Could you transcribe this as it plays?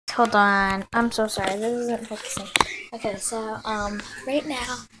Hold on. I'm so sorry. This isn't focusing. Okay, so right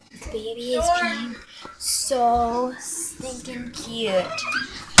now the baby is being so stinking cute.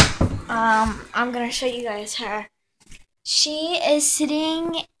 I'm gonna show you guys her. She is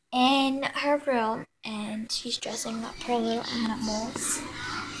sitting in her room and she's dressing up her little animals.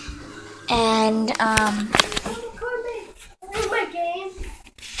 And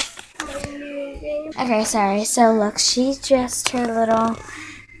okay, sorry. So look, she dressed her little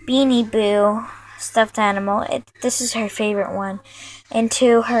Beanie Boo stuffed animal. This is her favorite one.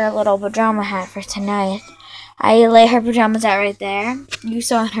 Into her little pajama hat for tonight. I lay her pajamas out right there. You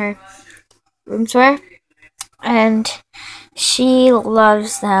saw in her room tour. And she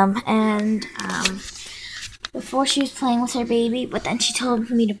loves them. And before she was playing with her baby, but then she told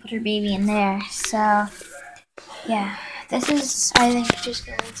me to put her baby in there. So yeah, this is, I think, just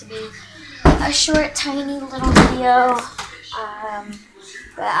going to be a short, tiny little video.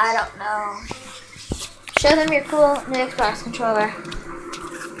 But I don't know. Show them your cool new Xbox controller.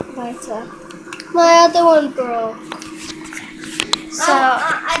 My other one broke. So,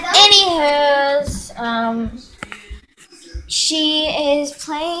 anywho's, she is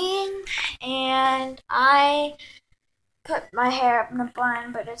playing, and I put my hair up in a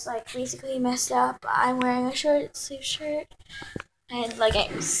bun, but it's like basically messed up. I'm wearing a short sleeve shirt, and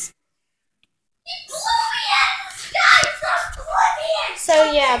leggings.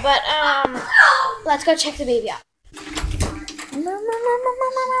 So yeah, but let's go check the baby out.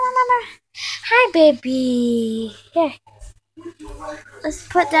 Hi, baby. Here, let's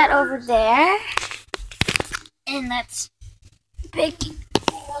put that over there, and let's pick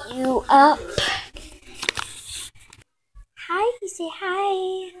you up. Hi, say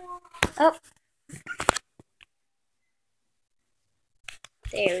hi. Oh,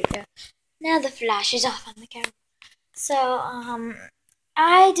 there we go. Now the flash is off on the camera. So,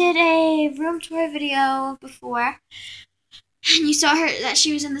 I did a room tour video before, and you saw her that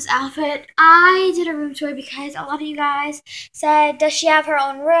she was in this outfit. I did a room tour because a lot of you guys said, does she have her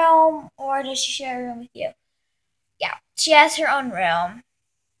own room, or does she share a room with you? Yeah, she has her own room.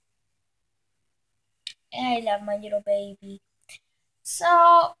 And I love my little baby.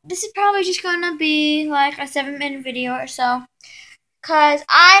 So, this is probably just going to be like a 7-minute video or so. Because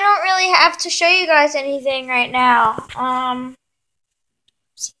I don't really have to show you guys anything right now.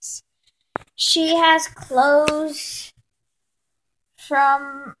 She has clothes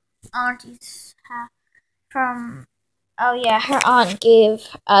from Auntie's house. Oh yeah, her aunt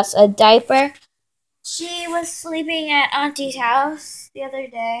gave us a diaper. She was sleeping at Auntie's house the other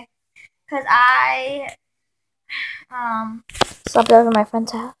day. Because I slept over at my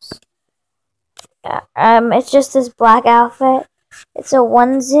friend's house. Yeah, it's just this black outfit. It's a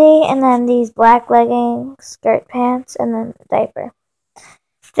onesie, and then these black leggings, skirt pants, and then the diaper.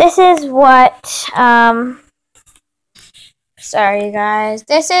 This is what, sorry guys,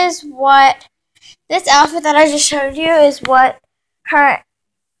 this outfit that I just showed you is what her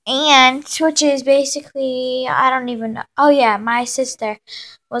aunt, which is basically, I don't even know, oh yeah, my sister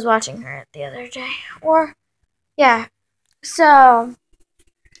was watching her the other day, yeah, so,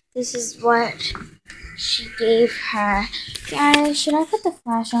 this is what she gave her. Guys, should I put the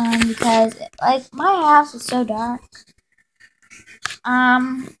flash on? Because, like, my house is so dark.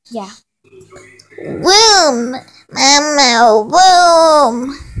 Yeah. Boom! Mama,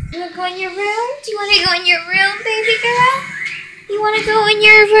 boom! You want to go in your room? Do you want to go in your room, baby girl? You want to go in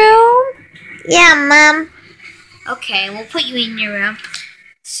your room? Yeah, Mom. Okay, we'll put you in your room.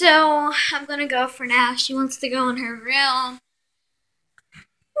 So, I'm gonna go for now. She wants to go in her room.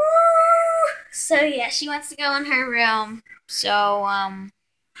 So yeah, she wants to go in her room. So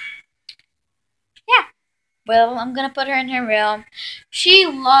yeah. Well, I'm gonna put her in her room. She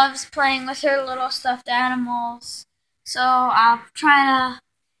loves playing with her little stuffed animals. So I'll try to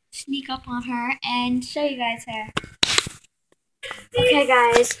sneak up on her and show you guys her. Okay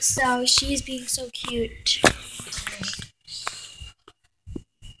guys, so she's being so cute.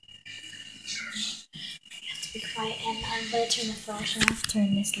 Be quiet, and I'm going to turn the flash off,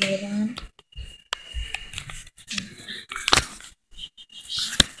 turn this light on.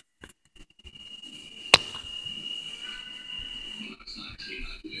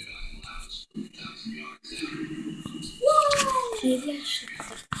 Maybe I should put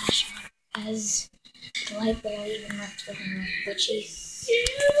the flash on, as the light barely even works with her, but she's...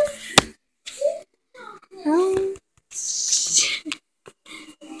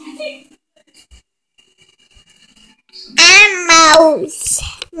 Mouse.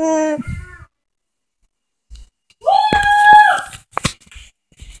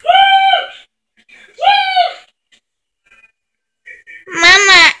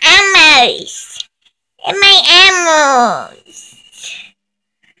 Mama, animals. And my animals.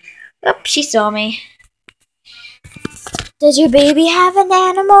 Oop, she saw me. Does your baby have an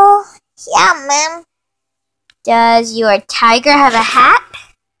animal? Yeah, Mom. Does your tiger have a hat?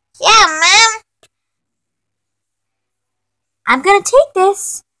 Yeah, Mom. I'm gonna take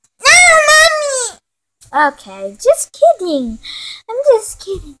this. No, Mommy! Okay, just kidding. I'm just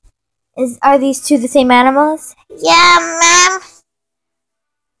kidding. Are these two the same animals? Yeah, Mom.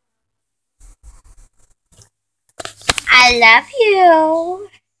 I love you.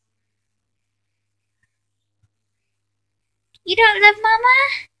 You don't love Mama?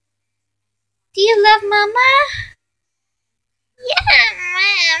 Do you love Mama? Yeah,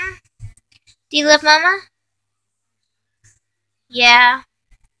 Mom. Do you love Mama? Yeah.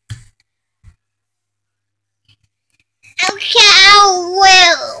 Okay, I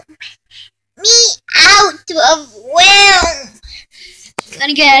will. Me out of room. You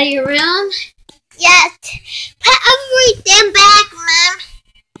wanna get out of your room? Yes. Put everything back, Mom.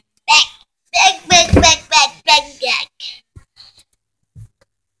 Back.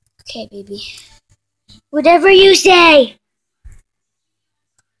 Okay, baby. Whatever you say.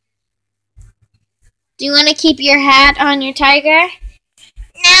 Do you want to keep your hat on your tiger?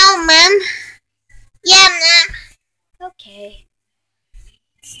 No, Mom. Yeah, Mom. Okay.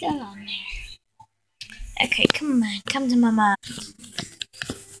 It's still on there. Okay, come on. Come to Mama.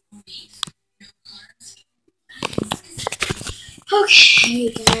 Okay,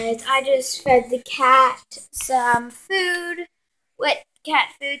 guys. I just fed the cat some food. Wet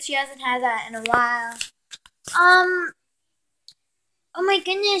cat food. She hasn't had that in a while. Oh my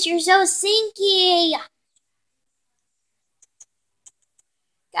goodness, you're so stinky.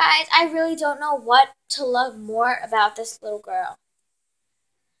 Guys, I really don't know what to love more about this little girl.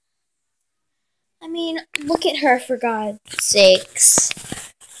 I mean, look at her, for God's sakes.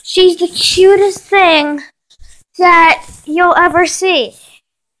 She's the cutest thing that you'll ever see.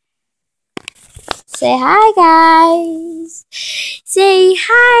 Say hi, guys. Say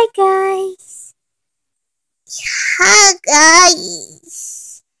hi, guys. Hi,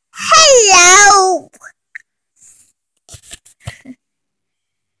 guys. Hello.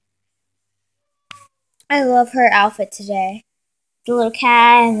 I love her outfit today. The little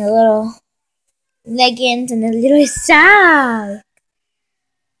cat and the little leggings and the little sock.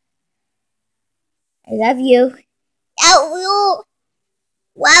 I love you.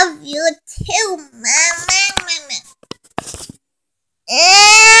 Love you too, Mama.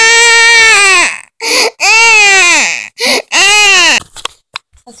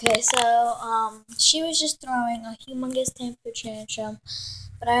 Okay, so she was just throwing a humongous temper tantrum,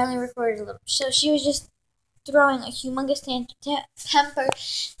 but I only recorded a little. So she was just throwing a humongous temper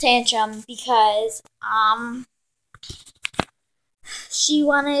tantrum because she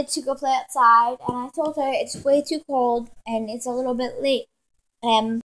wanted to go play outside, and I told her it's way too cold and it's a little bit late.